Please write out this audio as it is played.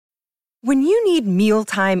When you need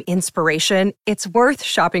mealtime inspiration, it's worth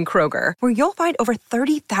shopping Kroger, where you'll find over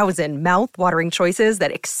 30,000 mouth-watering choices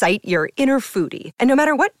that excite your inner foodie. And no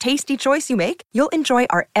matter what tasty choice you make, you'll enjoy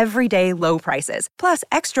our everyday low prices, plus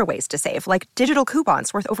extra ways to save, like digital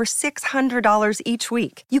coupons worth over $600 each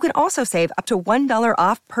week. You can also save up to $1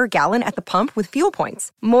 off per gallon at the pump with fuel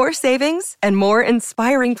points. More savings and more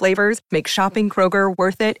inspiring flavors make shopping Kroger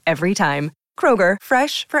worth it every time. Kroger,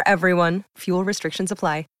 fresh for everyone. Fuel restrictions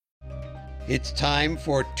apply. It's time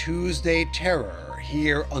for Tuesday Terror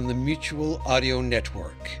here on the Mutual Audio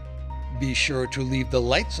Network. Be sure to leave the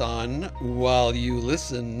lights on while you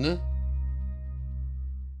listen.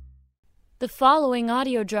 The following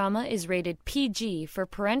audio drama is rated PG for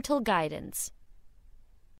parental guidance.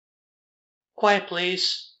 Quiet,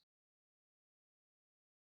 please.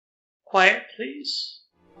 Quiet, please.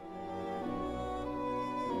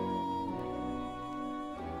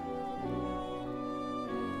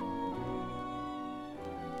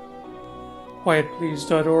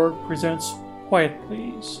 QuietPlease.org presents Quiet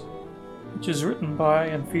Please, which is written by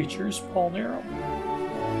and features Paul Nero.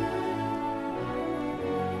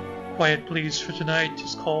 Quiet Please for tonight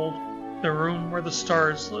is called The Room Where the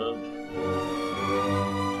Stars Live.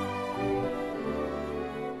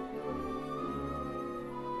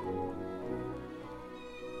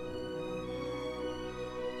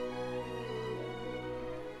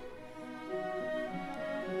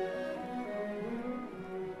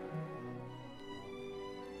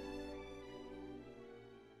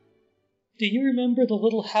 Do you remember the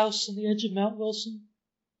little house on the edge of Mount Wilson?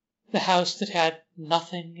 The house that had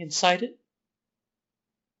nothing inside it?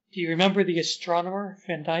 Do you remember the astronomer,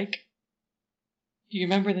 Van Dyke? Do you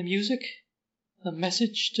remember the music? The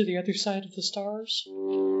message to the other side of the stars?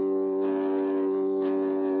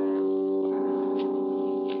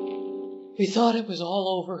 We thought it was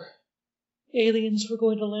all over. Aliens were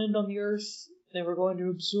going to land on the Earth. They were going to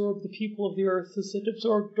absorb the people of the Earth as they'd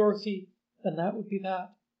absorbed Dorothy, and that would be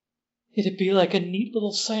that. It'd be like a neat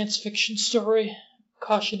little science fiction story, a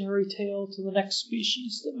cautionary tale to the next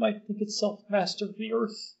species that might think itself master of the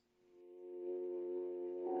Earth.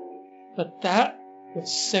 But that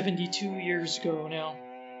was 72 years ago now,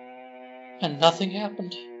 and nothing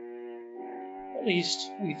happened. At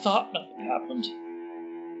least, we thought nothing happened.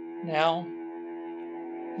 Now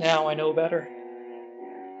I know better.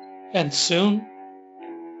 And soon,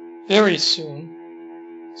 very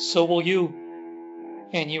soon, so will you.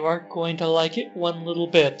 And you aren't going to like it one little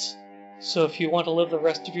bit. So if you want to live the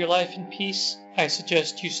rest of your life in peace, I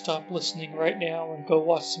suggest you stop listening right now and go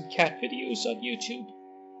watch some cat videos on YouTube.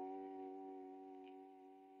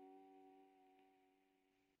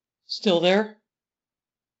 Still there?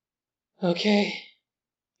 Okay.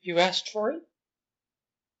 You asked for it?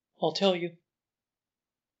 I'll tell you.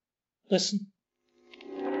 Listen.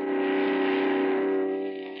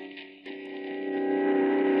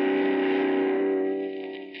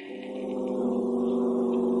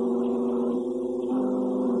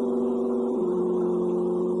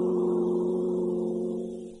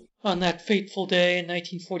 On that fateful day in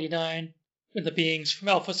 1949, when the beings from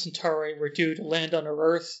Alpha Centauri were due to land on our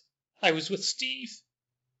Earth, I was with Steve.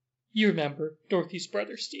 You remember, Dorothy's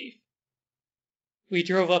brother Steve. We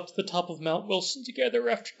drove up to the top of Mount Wilson together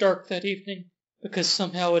after dark that evening, because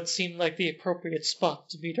somehow it seemed like the appropriate spot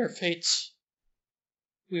to meet our fates.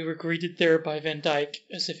 We were greeted there by Van Dyke,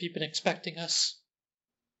 as if he'd been expecting us.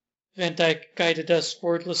 Van Dyke guided us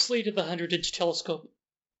wordlessly to the 100-inch telescope.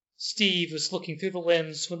 Steve was looking through the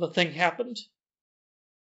lens when the thing happened.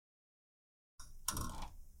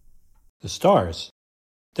 The stars,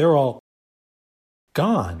 they're all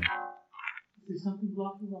gone. Is there something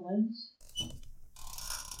blocking the lens?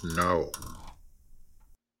 No.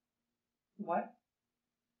 What?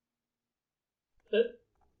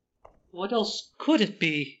 What else could it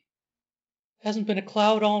be? Hasn't been a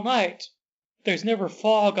cloud all night. There's never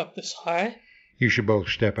fog up this high. You should both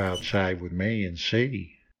step outside with me and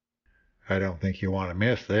see. I don't think you want to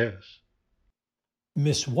miss this.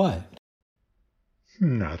 Miss what?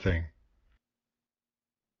 Nothing.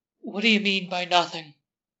 What do you mean by nothing?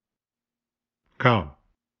 Come.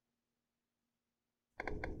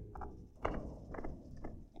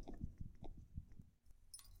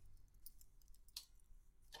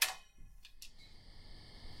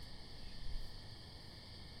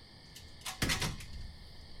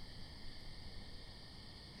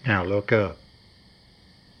 Now look up.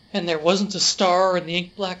 And there wasn't a star in the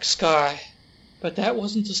ink-black sky. But that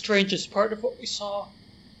wasn't the strangest part of what we saw.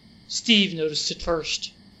 Steve noticed it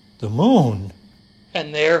first. The moon?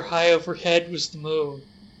 And there, high overhead, was the moon.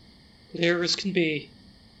 Clear as can be.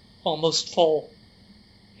 Almost full.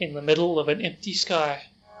 In the middle of an empty sky.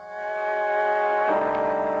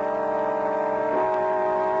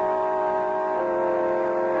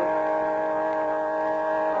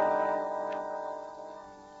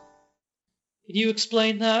 Can you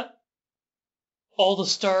explain that? All the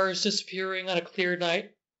stars disappearing on a clear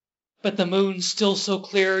night, but the moon still so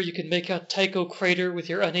clear you can make out Tycho crater with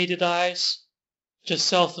your unaided eyes, just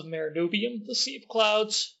south of Mare Nubium, the Sea of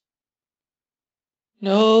Clouds.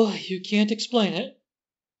 No, you can't explain it.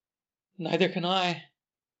 Neither can I.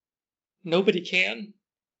 Nobody can.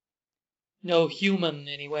 No human,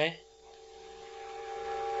 anyway.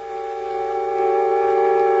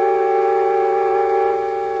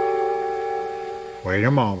 Wait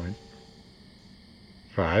a moment.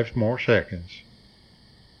 5 more seconds.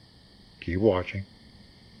 Keep watching.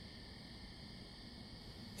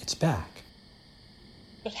 It's back.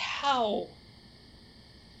 But how?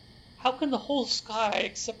 How can the whole sky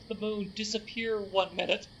except the moon disappear 1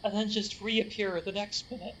 minute and then just reappear the next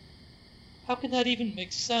minute? How can that even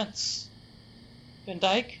make sense? Van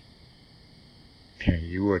Dyke?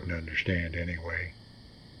 You wouldn't understand anyway.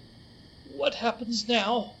 What happens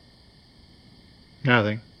now?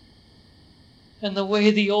 Nothing. And the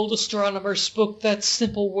way the old astronomer spoke that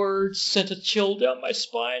simple word sent a chill down my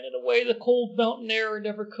spine in a way the cold mountain air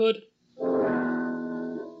never could.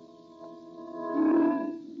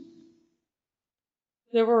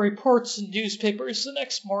 There were reports in newspapers the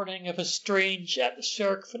next morning of a strange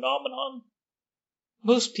atmospheric phenomenon.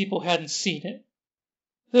 Most people hadn't seen it.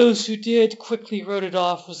 Those who did quickly wrote it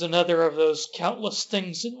off as another of those countless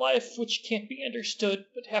things in life which can't be understood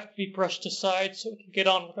but have to be brushed aside so we can get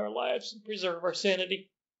on with our lives and preserve our sanity.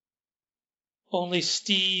 Only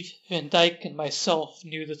Steve, Van Dyke, and myself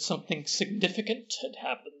knew that something significant had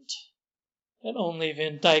happened. And only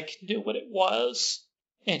Van Dyke knew what it was,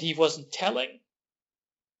 and he wasn't telling.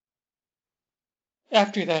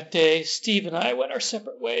 After that day, Steve and I went our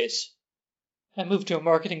separate ways. I moved to a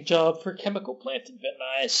marketing job for a chemical plant in Van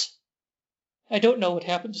Nuys. I don't know what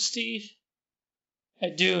happened to Steve. I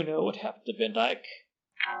do know what happened to Van Dyke.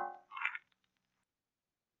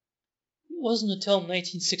 It wasn't until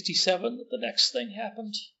 1967 that the next thing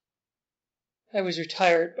happened. I was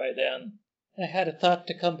retired by then, and I had a thought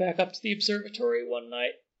to come back up to the observatory one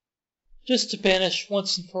night, just to banish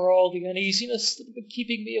once and for all the uneasiness that had been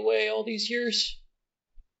keeping me away all these years.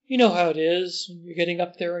 You know how it is when you're getting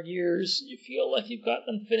up there in years and you feel like you've got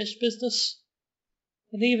unfinished business.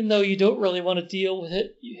 And even though you don't really want to deal with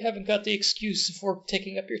it, you haven't got the excuse of work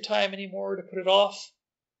taking up your time anymore to put it off.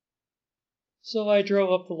 So I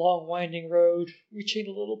drove up the long winding road, reaching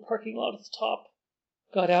the little parking lot at the top,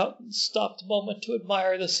 got out and stopped a moment to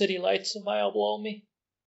admire the city lights a mile below me.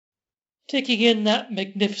 Taking in that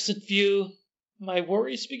magnificent view, my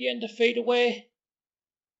worries began to fade away.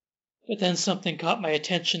 But then something caught my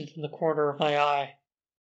attention from the corner of my eye.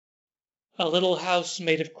 A little house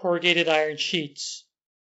made of corrugated iron sheets,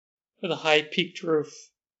 with a high peaked roof,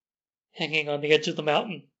 hanging on the edge of the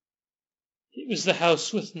mountain. It was the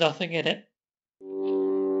house with nothing in it.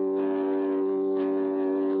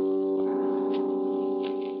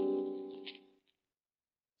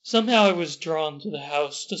 Somehow I was drawn to the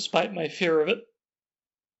house despite my fear of it.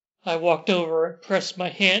 I walked over and pressed my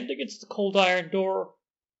hand against the cold iron door,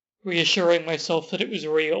 reassuring myself that it was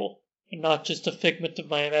real and not just a figment of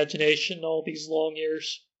my imagination all these long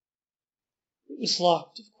years. It was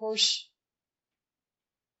locked, of course.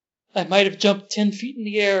 I might have jumped 10 feet in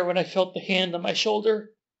the air when I felt the hand on my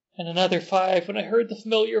shoulder, and another 5 when I heard the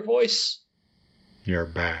familiar voice. You're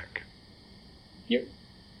back.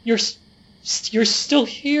 You're still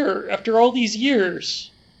here after all these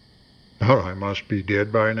years. Oh, I must be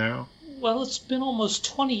dead by now? Well, it's been almost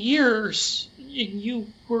 20 years, and you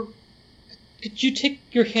were... Could you take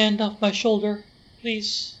your hand off my shoulder,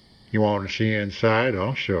 please? You want to see inside?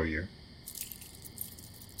 I'll show you.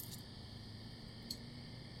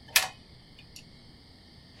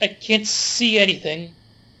 I can't see anything.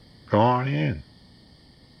 Go on in.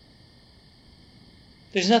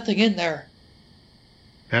 There's nothing in there.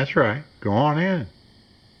 That's right. Go on in.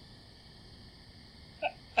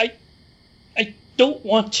 I don't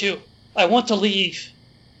want to. I want to leave.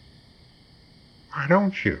 Why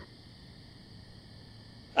don't you?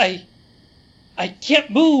 I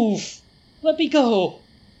can't move. Let me go.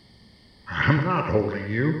 I'm not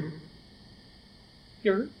holding you.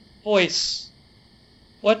 Your voice.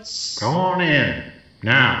 What's... Go on in.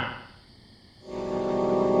 Now.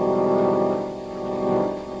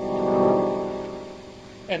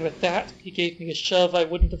 And with that, he gave me a shove I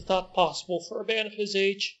wouldn't have thought possible for a man of his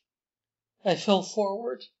age. I fell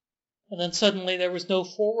forward, and then suddenly there was no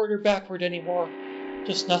forward or backward anymore,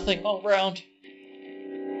 just nothing all around.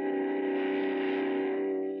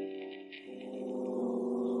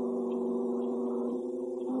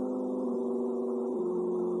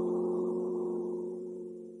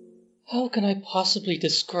 How can I possibly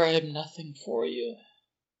describe nothing for you?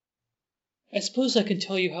 I suppose I can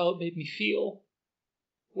tell you how it made me feel.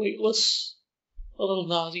 Weightless, a little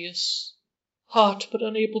nauseous, hot but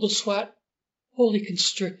unable to sweat, wholly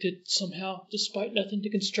constricted somehow, despite nothing to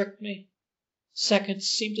constrict me. Seconds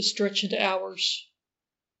seemed to stretch into hours.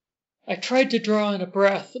 I tried to draw in a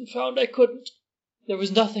breath and found I couldn't. There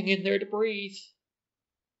was nothing in there to breathe.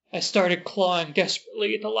 I started clawing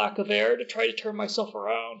desperately at the lack of air to try to turn myself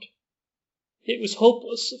around. It was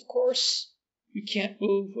hopeless, of course. You can't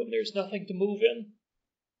move when there's nothing to move in.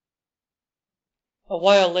 A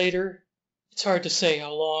while later, it's hard to say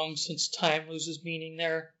how long since time loses meaning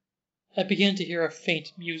there, I began to hear a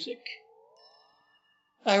faint music.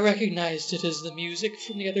 I recognized it as the music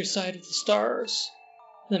from the other side of the stars,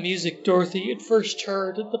 the music Dorothy had first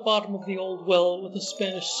heard at the bottom of the old well with the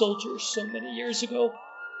Spanish soldiers so many years ago.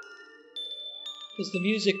 As the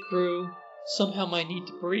music grew, somehow my need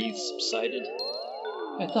to breathe subsided.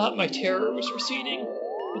 I thought my terror was receding,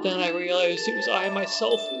 but then I realized it was I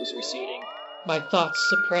myself who was receding, my thoughts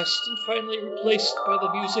suppressed and finally replaced by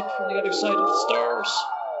the music from the other side of the stars.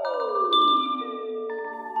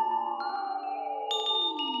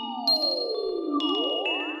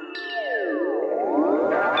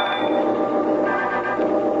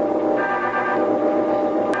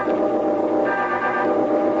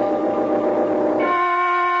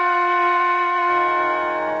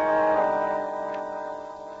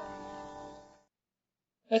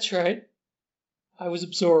 That's right. I was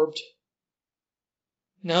absorbed.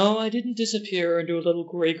 No, I didn't disappear into a little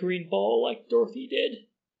gray-green ball like Dorothy did.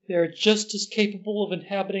 They are just as capable of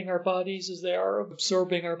inhabiting our bodies as they are of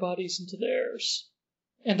absorbing our bodies into theirs.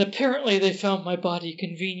 And apparently they found my body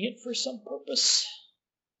convenient for some purpose.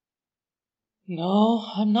 No,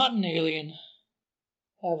 I'm not an alien.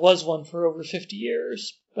 I was one for over 50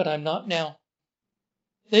 years, but I'm not now.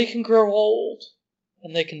 They can grow old,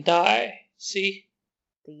 and they can die, see?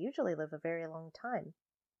 They usually live a very long time.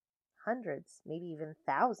 Hundreds, maybe even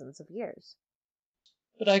thousands of years.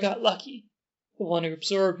 But I got lucky. The one who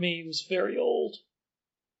absorbed me was very old.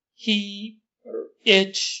 He, or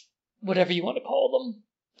it, whatever you want to call them,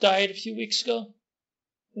 died a few weeks ago.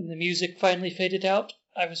 When the music finally faded out,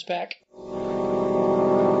 I was back.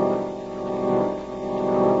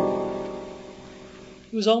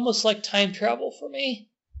 It was almost like time travel for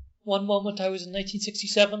me. One moment I was in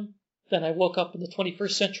 1967, then I woke up in the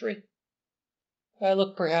 21st century. I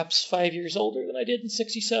look perhaps 5 years older than I did in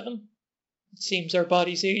 67. It seems our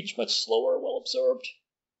bodies age much slower while absorbed.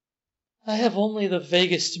 I have only the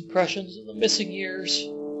vaguest impressions of the missing years,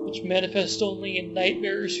 which manifest only in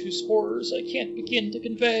nightmares whose horrors I can't begin to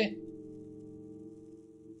convey.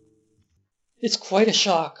 It's quite a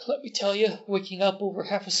shock, let me tell you, waking up over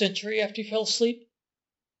half a century after you fell asleep.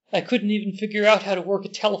 I couldn't even figure out how to work a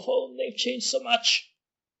telephone. They've changed so much.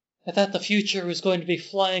 I thought the future was going to be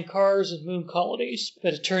flying cars and moon colonies,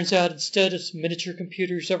 but it turns out instead it's miniature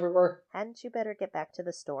computers everywhere. Hadn't you better get back to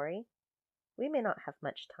the story? We may not have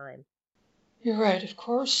much time. You're right, of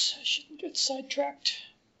course. I shouldn't get sidetracked.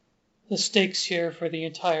 The stakes here for the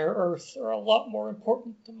entire Earth are a lot more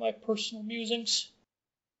important than my personal musings.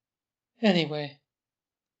 Anyway,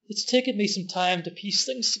 it's taken me some time to piece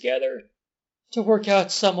things together, to work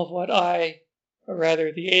out some of what I, or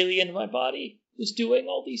rather the alien in my body, was doing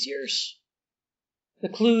all these years. The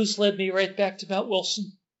clues led me right back to Mount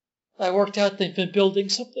Wilson. I worked out they've been building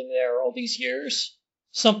something there all these years,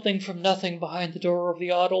 something from nothing behind the door of the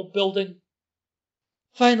odd old building.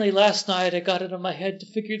 Finally, last night, I got it in my head to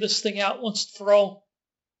figure this thing out once and for all.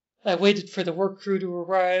 I waited for the work crew to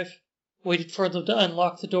arrive, waited for them to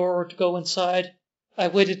unlock the door or to go inside. I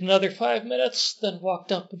waited another 5 minutes, then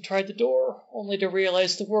walked up and tried the door, only to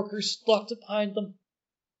realize the workers locked it behind them.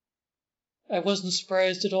 I wasn't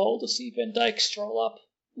surprised at all to see Van Dyke stroll up,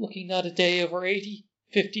 looking not a day over 80,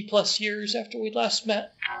 50-plus years after we last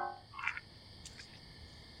met.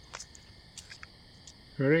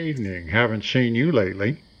 Good evening. Haven't seen you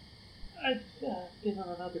lately. I've been on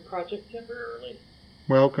another project temporarily.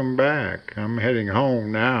 Welcome back. I'm heading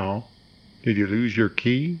home now. Did you lose your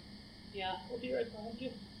key? Yeah, I'll be right behind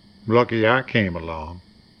you. Lucky I came along.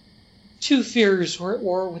 2 fears were at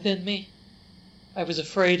war within me. I was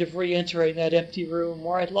afraid of re-entering that empty room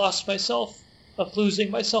where I'd lost myself, of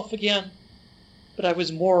losing myself again. But I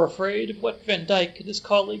was more afraid of what Van Dyke and his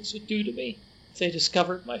colleagues would do to me if they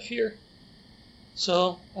discovered my fear.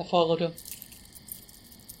 So I followed him.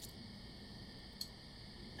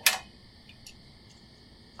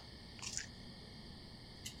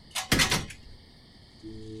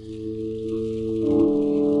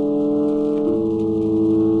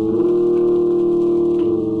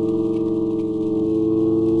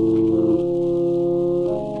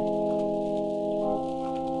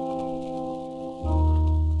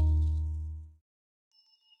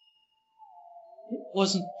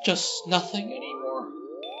 wasn't just nothing anymore.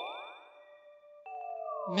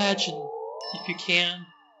 Imagine, if you can,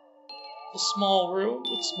 a small room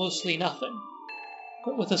that's mostly nothing,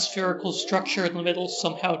 but with a spherical structure in the middle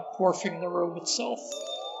somehow dwarfing the room itself.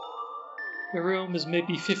 The room is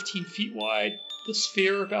maybe 15 feet wide, the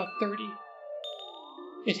sphere about 30.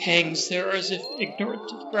 It hangs there as if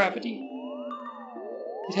ignorant of gravity.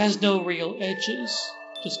 It has no real edges,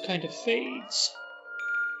 just kind of fades.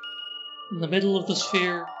 In the middle of the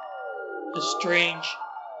sphere, a strange,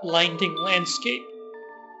 blinding landscape.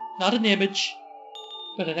 Not an image,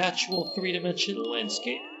 but an actual three-dimensional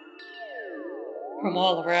landscape. From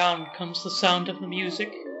all around comes the sound of the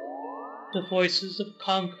music, the voices of a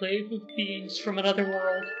conclave of beings from another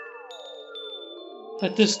world.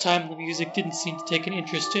 But this time the music didn't seem to take an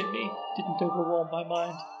interest in me, didn't overwhelm my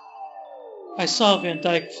mind. I saw Van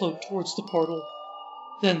Dyke float towards the portal,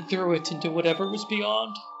 then through it into whatever was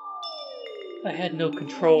beyond. I had no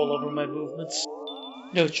control over my movements,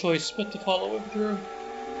 no choice but to follow him through.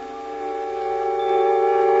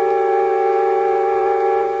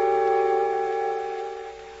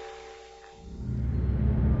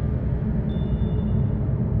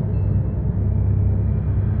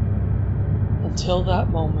 Until that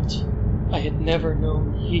moment, I had never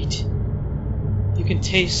known heat. You can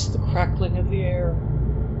taste the crackling of the air,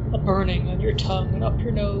 a burning on your tongue and up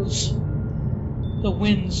your nose. The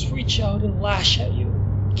winds reach out and lash at you,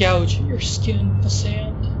 gouge at your skin with the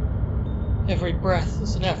sand. Every breath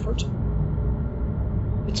is an effort.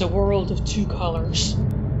 It's a world of two colors,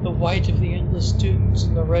 the white of the endless dunes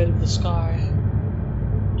and the red of the sky.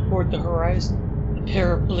 Toward the horizon, a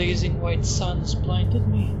pair of blazing white suns blinded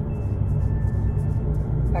me.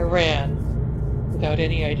 I ran, without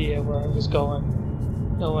any idea where I was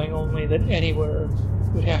going, knowing only that anywhere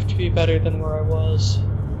would have to be better than where I was.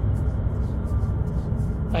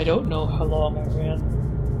 I don't know how long I ran.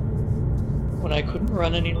 When I couldn't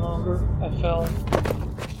run any longer, I fell.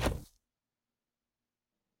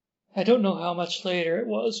 I don't know how much later it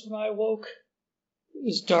was when I awoke. It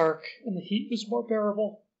was dark, and the heat was more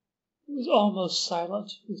bearable. It was almost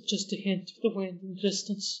silent, with just a hint of the wind in the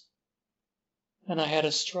distance. And I had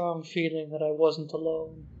a strong feeling that I wasn't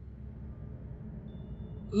alone.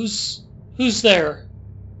 Who's there?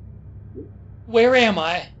 Where am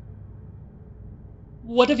I?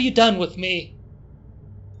 What have you done with me?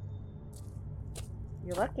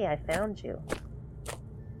 You're lucky I found you.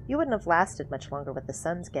 You wouldn't have lasted much longer with the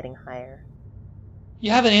suns getting higher. You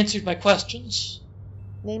haven't answered my questions.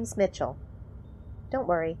 Name's Mitchell. Don't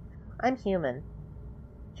worry, I'm human.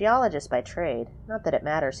 Geologist by trade, not that it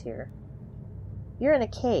matters here. You're in a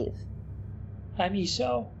cave. I'm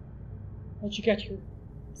Esau. How'd you get here?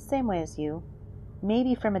 Same way as you.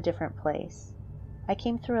 Maybe from a different place. I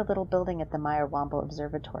came through a little building at the Meyer-Wamble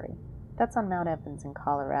Observatory. That's on Mount Evans in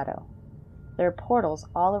Colorado. There are portals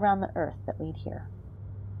all around the Earth that lead here.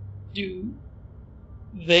 Do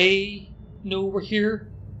they know we're here?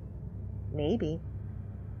 Maybe.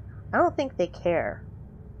 I don't think they care.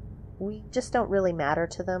 We just don't really matter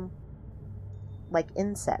to them. Like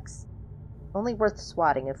insects. Only worth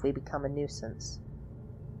swatting if we become a nuisance.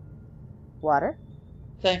 Water?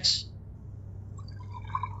 Thanks.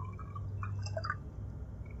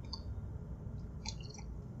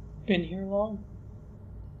 Been here long?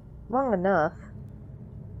 Long enough.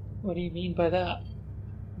 What do you mean by that?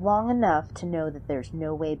 Long enough to know that there's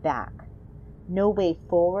no way back. No way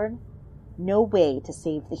forward. No way to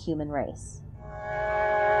save the human race.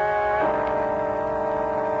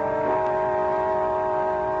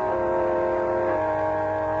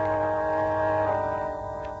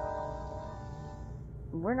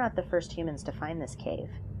 We're not the first humans to find this cave.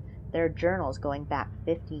 There are journals going back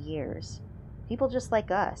 50 years. People just like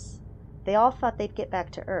us. They all thought they'd get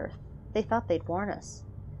back to Earth. They thought they'd warn us.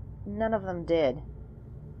 None of them did.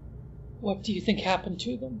 What do you think happened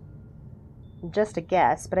to them? Just a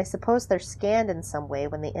guess, but I suppose they're scanned in some way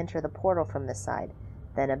when they enter the portal from this side,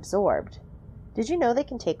 then absorbed. Did you know they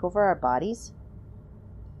can take over our bodies?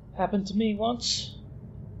 Happened to me once.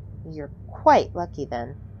 You're quite lucky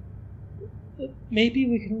then. Maybe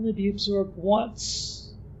we can only be absorbed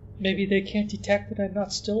once. Maybe they can't detect that I'm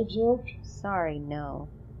not still absorbed? Sorry, no.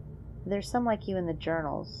 There's some like you in the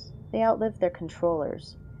journals. They outlived their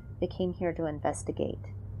controllers. They came here to investigate.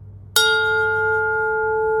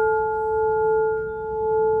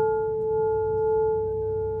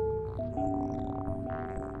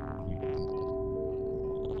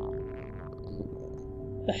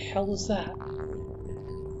 The hell is that?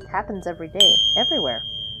 It happens every day, everywhere.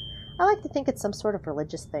 I like to think it's some sort of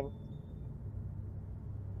religious thing.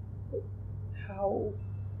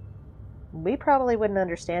 We probably wouldn't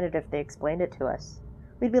understand it if they explained it to us.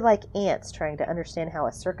 We'd be like ants trying to understand how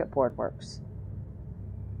a circuit board works.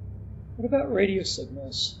 What about radio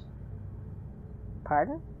signals?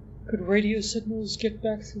 Pardon? Could radio signals get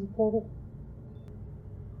back through the portal?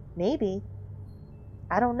 Maybe.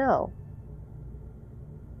 I don't know.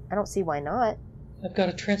 I don't see why not. I've got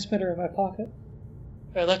a transmitter in my pocket.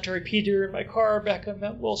 I left a repeater in my car back on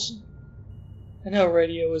Mount Wilson. I know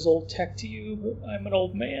radio is old tech to you, but I'm an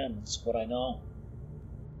old man. That's what I know.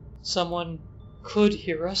 Someone could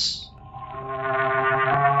hear us.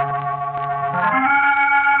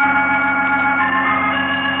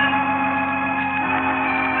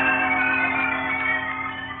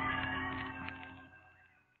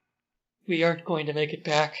 We aren't going to make it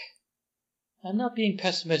back. I'm not being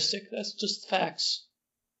pessimistic, that's just facts.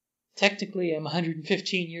 Technically, I'm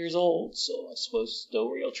 115 years old, so I suppose no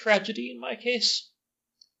real tragedy in my case.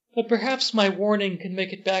 But perhaps my warning can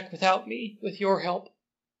make it back without me, with your help.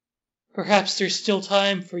 Perhaps there's still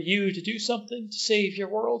time for you to do something to save your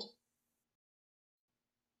world.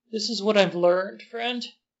 This is what I've learned, friend.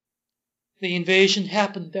 The invasion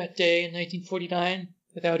happened that day in 1949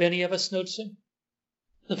 without any of us noticing.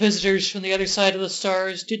 The visitors from the other side of the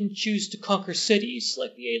stars didn't choose to conquer cities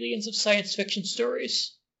like the aliens of science fiction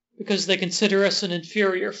stories, because they consider us an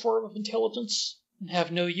inferior form of intelligence and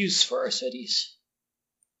have no use for our cities.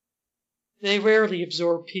 They rarely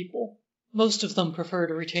absorb people. Most of them prefer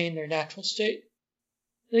to retain their natural state.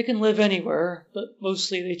 They can live anywhere, but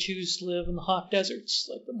mostly they choose to live in the hot deserts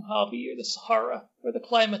like the Mojave or the Sahara, where the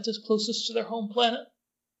climate is closest to their home planet.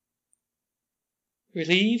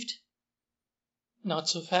 Relieved? Not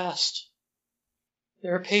so fast.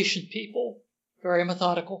 They're a patient people, very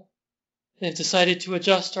methodical. They've decided to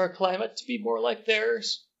adjust our climate to be more like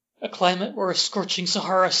theirs, a climate where a scorching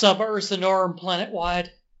Sahara summer is the norm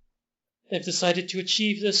planet-wide. They've decided to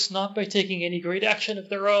achieve this not by taking any great action of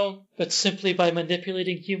their own, but simply by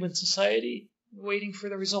manipulating human society and waiting for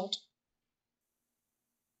the result.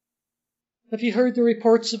 Have you heard the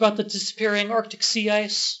reports about the disappearing Arctic sea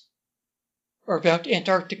ice? Or about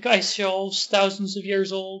Antarctic ice shelves thousands of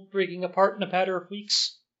years old breaking apart in a matter of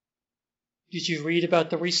weeks? Did you read about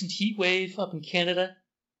the recent heat wave up in Canada?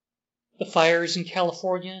 The fires in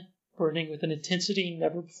California burning with an intensity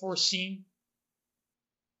never before seen?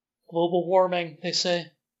 Global warming, they say.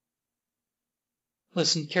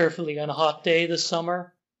 Listen carefully on a hot day this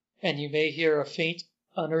summer, and you may hear a faint,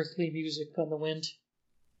 unearthly music on the wind.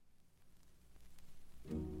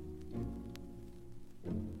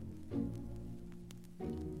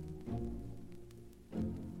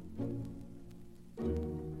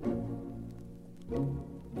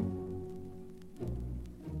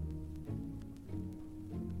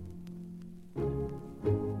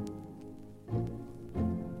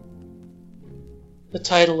 The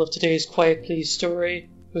title of today's Quiet Please story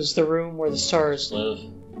was The Room Where the Stars Live.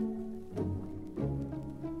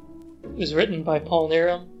 It was written by Paul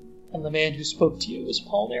Nerum, and the man who spoke to you was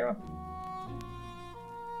Paul Nerum.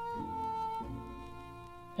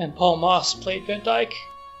 And Paul Moss played Van Dyke.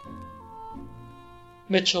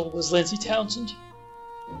 Mitchell was Lindsay Townsend.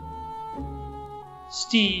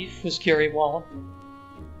 Steve was Gary Wallen.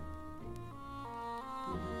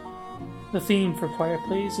 The theme for Quiet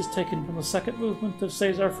Please is taken from the second movement of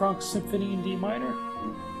Cesar Franck's Symphony in D minor,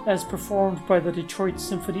 as performed by the Detroit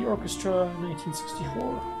Symphony Orchestra in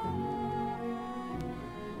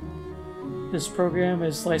 1964. This program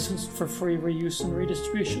is licensed for free reuse and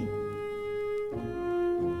redistribution.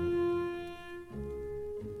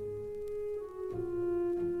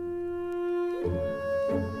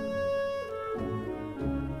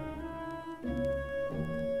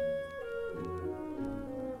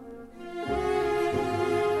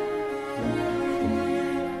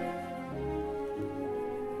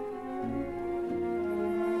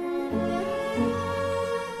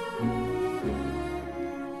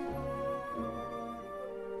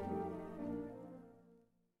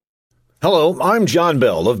 Hello, I'm John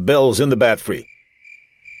Bell of Bells in the Bat Free.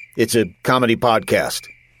 It's a comedy podcast.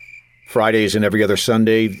 Fridays and every other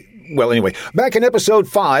Sunday. Well, anyway, back in episode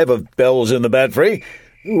 5 of Bells in the Bat Free,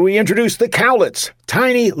 we introduced the cowlets,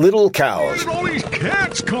 tiny little cows. Where did all these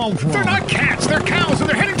cats come from? They're not cats, they're cows, and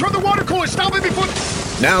they're heading toward the water cooler. Stop it before...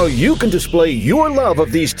 Now you can display your love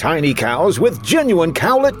of these tiny cows with genuine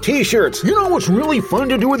Cowlet t-shirts. You know what's really fun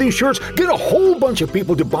to do with these shirts? Get a whole bunch of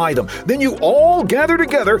people to buy them. Then you all gather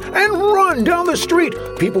together and run down the street.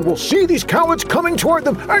 People will see these Cowlets coming toward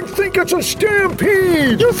them and think it's a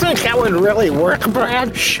stampede. You think that would really work,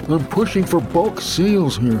 Brad? Shh, I'm pushing for bulk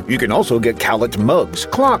sales here. You can also get Cowlet mugs,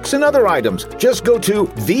 clocks, and other items. Just go to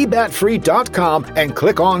thebatfree.com and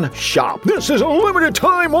click on Shop. This is a limited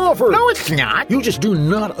time offer. No, it's not. You just do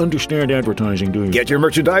not understand advertising, do you? Get your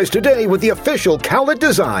merchandise today with the official Cowlet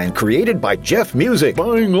design created by Jeff Music.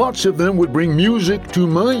 Buying lots of them would bring music to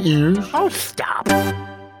my ears. Oh, stop.